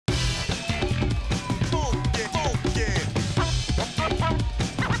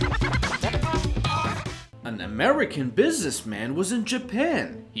American businessman was in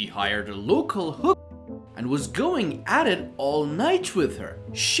Japan. He hired a local hooker and was going at it all night with her.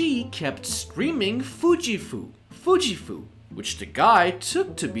 She kept screaming Fujifu, Fujifu, which the guy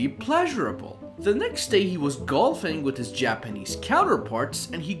took to be pleasurable. The next day he was golfing with his Japanese counterparts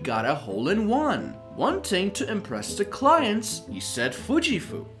and he got a hole-in-one. Wanting to impress the clients, he said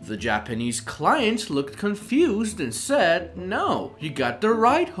Fujifu. The Japanese client looked confused and said, "No, you got the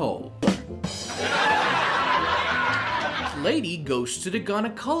right hole." Lady goes to the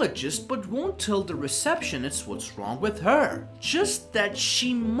gynecologist but won't tell the receptionist what's wrong with her. Just that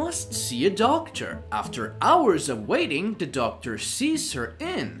she must see a doctor. After hours of waiting, the doctor sees her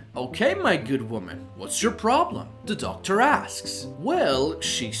in. "Okay, my good woman, what's your problem?" the doctor asks. "Well,"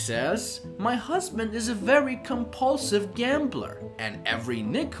 she says, "my husband is a very compulsive gambler, and every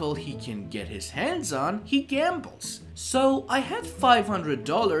nickel he can get his hands on, he gambles. So I had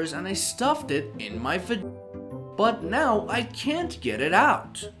 $500 and I stuffed it in my vagina. But now I can't get it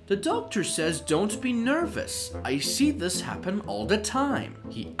out." The doctor says, "Don't be nervous. I see this happen all the time."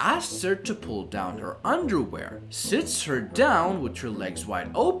 He asks her to pull down her underwear, sits her down with her legs wide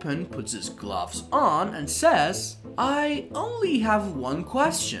open, puts his gloves on and says, "I only have one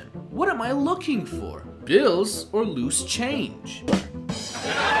question. What am I looking for? Bills or loose change?"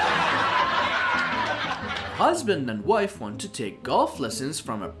 Husband and wife want to take golf lessons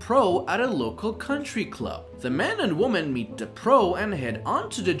from a pro at a local country club. The man and woman meet the pro and head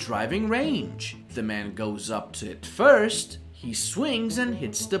onto the driving range. The man goes up to it first. He swings and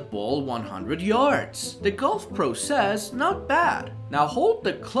hits the ball 100 yards. The golf pro says, "Not bad. Now hold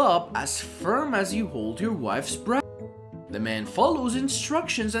the club as firm as you hold your wife's breast." The man follows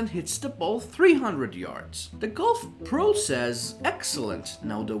instructions and hits the ball 300 yards. The golf pro says, "Excellent.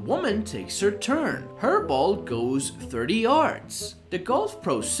 Now the woman takes her turn. Her ball goes 30 yards. The golf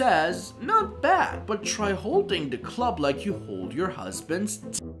pro says, "Not bad, but try holding the club like you hold your husband's."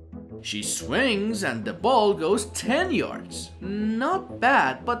 She swings and the ball goes 10 yards. "Not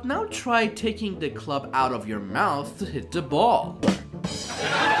bad, but now try taking the club out of your mouth to hit the ball."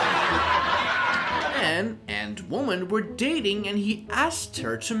 Man and woman were dating and he asked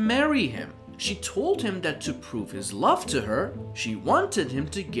her to marry him. She told him that to prove his love to her, she wanted him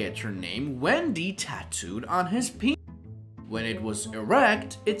to get her name Wendy tattooed on his penis. When it was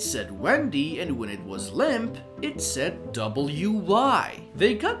erect, it said Wendy, and when it was limp, it said WY.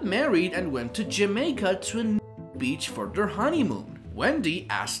 They got married and went to Jamaica to a beach for their honeymoon. Wendy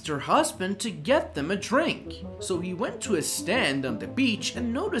asked her husband to get them a drink. So he went to a stand on the beach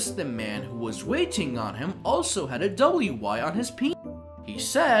and noticed the man who was waiting on him also had a WY on his penis. He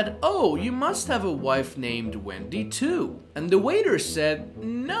said, "Oh, you must have a wife named Wendy too." And the waiter said,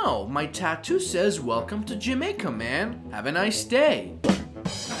 "No, my tattoo says welcome to Jamaica, man. Have a nice day."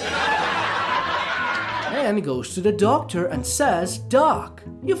 Man goes to the doctor and says, "Doc,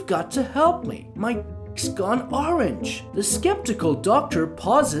 you've got to help me. My dick's gone orange." The skeptical doctor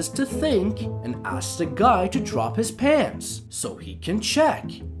pauses to think and asks the guy to drop his pants so he can check.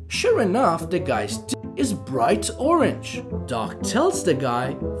 Sure enough, the guy's dick is bright orange. Doc tells the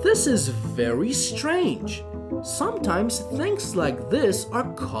guy, "This is very strange. Sometimes things like this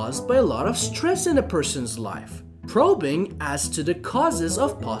are caused by a lot of stress in a person's life." Probing as to the causes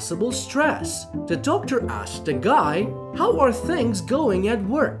of possible stress, the doctor asked the guy, "How are things going at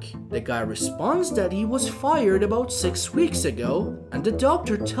work?" The guy responds that he was fired about 6 weeks ago, and the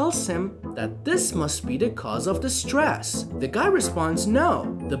doctor tells him that this must be the cause of the stress. The guy responds,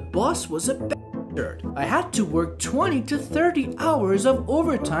 "No, the boss was a bastard. I had to work 20 to 30 hours of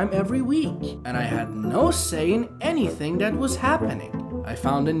overtime every week, and I had no say in anything that was happening. I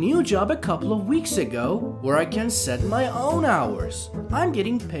found a new job a couple of weeks ago where I can set my own hours. I'm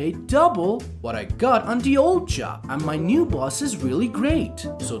getting paid double what I got on the old job, and my new boss is really great."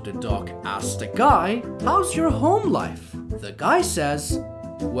 So the doc asks the guy, "How's your home life?" The guy says,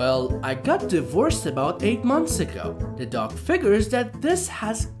 "Well, I got divorced about 8 months ago." The doc figures that this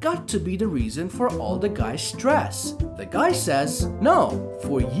has got to be the reason for all the guy's stress. The guy says, "No,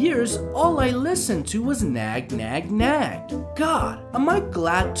 for years all I listened to was nag, nag, nag. God, am I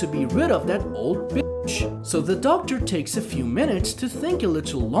glad to be rid of that old bitch." So the doctor takes a few minutes to think a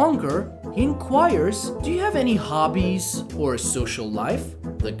little longer. He inquires, "Do you have any hobbies or a social life?"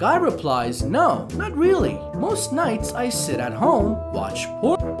 The guy replies, "No, not really. Most nights I sit at home, watch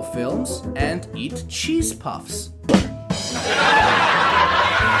porn films, and eat cheese puffs."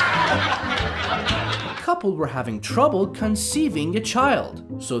 Couple were having trouble conceiving a child,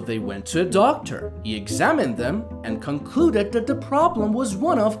 so they went to a doctor. He examined them and concluded that the problem was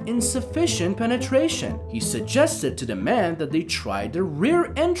one of insufficient penetration. He suggested to the man that they try the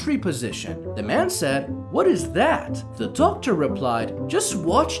rear entry position. The man said, "What is that?" The doctor replied, "Just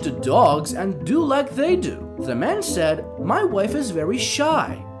watch the dogs and do like they do." The man said, "My wife is very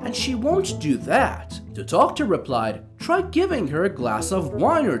shy and she won't do that." The doctor replied, "Try giving her a glass of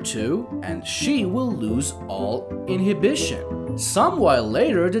wine or two and she will lose all inhibition." Some while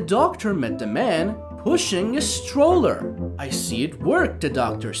later, the doctor met the man pushing a stroller. "I see it worked," the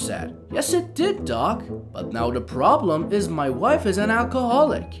doctor said. "Yes, it did, doc. But now the problem is my wife is an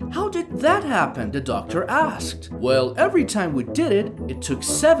alcoholic." "How did that happen?" the doctor asked. "Well, every time we did it, it took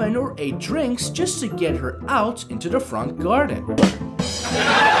 7 or 8 drinks just to get her out into the front garden."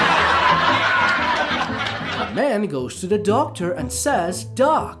 A man goes to the doctor and says,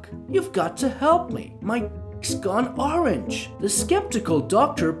 "Doc, you've got to help me. My dick's gone orange." The skeptical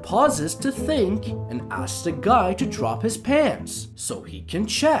doctor pauses to think and asks the guy to drop his pants so he can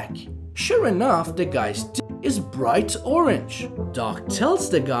check. Sure enough, the guy's dick is bright orange. Doc tells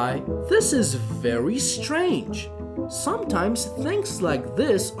the guy, "This is very strange. Sometimes things like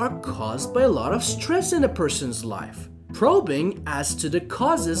this are caused by a lot of stress in a person's life." Probing as to the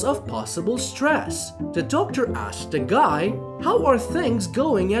causes of possible stress, the doctor asked the guy, "How are things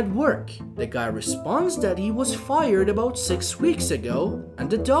going at work?" The guy responds that he was fired about 6 weeks ago, and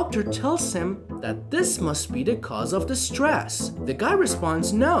the doctor tells him that this must be the cause of the stress. The guy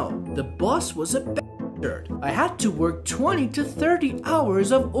responds, "No, the boss was a bastard. I had to work 20 to 30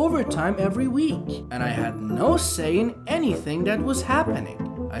 hours of overtime every week, and I had no say in anything that was happening.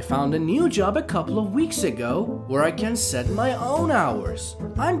 I found a new job a couple of weeks ago where I can set my own hours.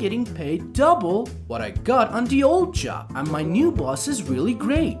 I'm getting paid double what I got on the old job, and my new boss is really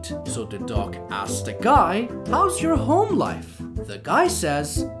great." So the doc asks the guy, "How's your home life?" The guy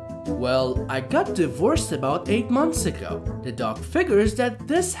says, "Well, I got divorced about 8 months ago." The doc figures that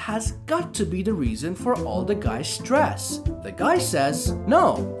this has got to be the reason for all the guy's stress. The guy says,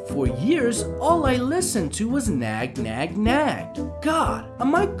 "No, for years all I listened to was nag, nag, nag. God,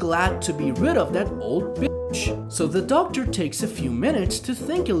 am I glad to be rid of that old bitch." So the doctor takes a few minutes to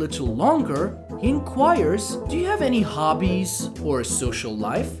think a little longer. He inquires, "Do you have any hobbies or a social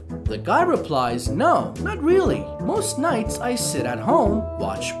life?" The guy replies, "No, not really. Most nights I sit at home,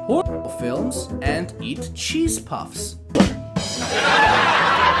 watch porno films, and eat cheese puffs."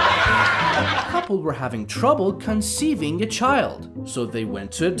 Couple were having trouble conceiving a child, so they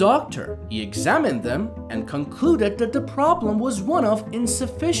went to a doctor. He examined them and concluded that the problem was one of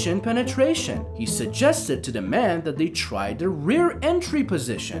insufficient penetration. He suggested to the man that they try the rear entry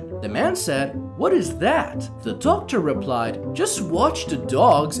position. The man said, "What is that?" The doctor replied, "Just watch the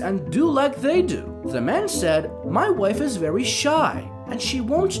dogs and do like they do." The man said, "My wife is very shy and she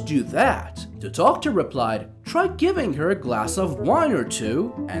won't do that." The doctor replied, "Try giving her a glass of wine or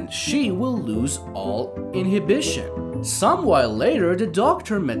two and she will lose all inhibition." Some while later, the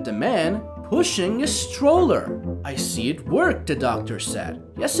doctor met the man pushing a stroller. "I see it worked," the doctor said.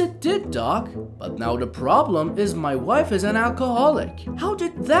 "Yes, it did, doc. But now the problem is my wife is an alcoholic." "How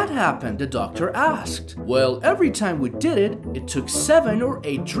did that happen?" the doctor asked. "Well, every time we did it, it took 7 or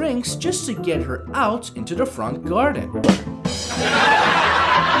 8 drinks just to get her out into the front garden."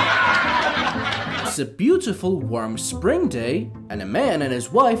 It's a beautiful warm spring day, and a man and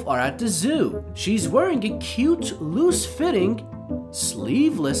his wife are at the zoo. She's wearing a cute, loose-fitting,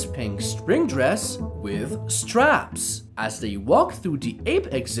 sleeveless pink spring dress with straps. As they walk through the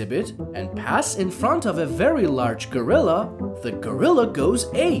ape exhibit and pass in front of a very large gorilla, the gorilla goes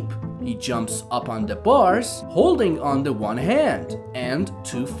ape. He jumps up on the bars, holding on the one hand and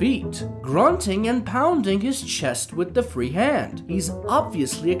 2 feet, grunting and pounding his chest with the free hand. He's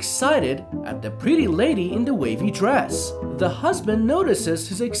obviously excited at the pretty lady in the wavy dress. The husband notices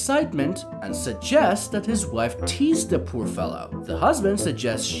his excitement and suggests that his wife tease the poor fellow. The husband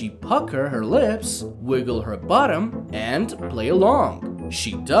suggests she pucker her lips, wiggle her bottom, and play along.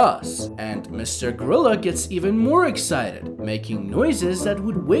 She does, and Mr. Gorilla gets even more excited, making noises that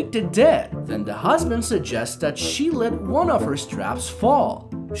would wake the dead. Then the husband suggests that she let one of her straps fall.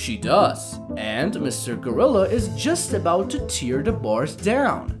 She does, and Mr. Gorilla is just about to tear the bars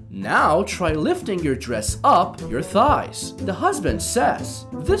down. "Now try lifting your dress up your thighs," the husband says.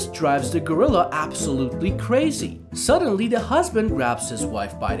 This drives the gorilla absolutely crazy. Suddenly the husband grabs his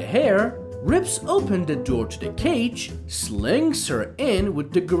wife by the hair, rips open the door to the cage, slings her in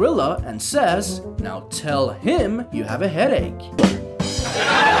with the gorilla and says, "Now tell him you have a headache."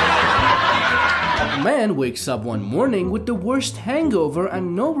 man wakes up one morning with the worst hangover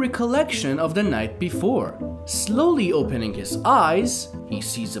and no recollection of the night before. Slowly opening his eyes, he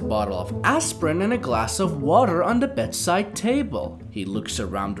sees a bottle of aspirin and a glass of water on the bedside table. He looks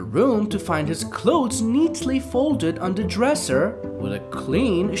around the room to find his clothes neatly folded on the dresser with a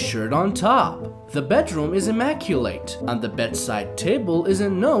clean shirt on top. The bedroom is immaculate. On the bedside table is a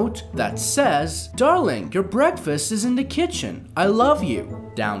note that says, "Darling, your breakfast is in the kitchen. I love you."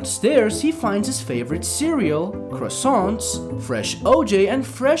 Downstairs, he finds his favorite cereal, croissants, fresh OJ, and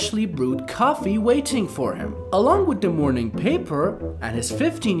freshly brewed coffee waiting for him, along with the morning paper and his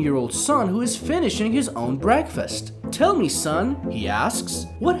 15-year-old son who is finishing his own breakfast. "Tell me, son," he asks,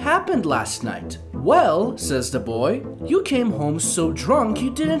 "what happened last night?" "Well," says the boy, "you came home so drunk you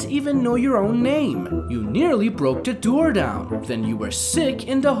didn't even know your own name. You nearly broke the door down. Then you were sick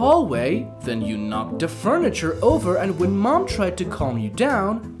in the hallway. Then you knocked the furniture over, and when mom tried to calm you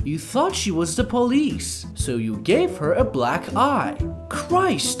down, you thought she was the police. So you gave her a black eye."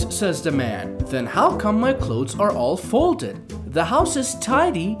 "Christ," says the man, "then how come my clothes are all folded? The house is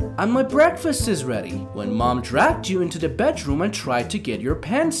tidy and my breakfast is ready. When mom dragged you into the bedroom and tried to get your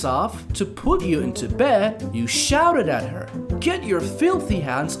pants off to put you into bed, you shouted at her, 'Get your filthy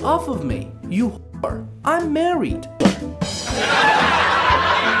hands off of me, you whore. I'm married.'"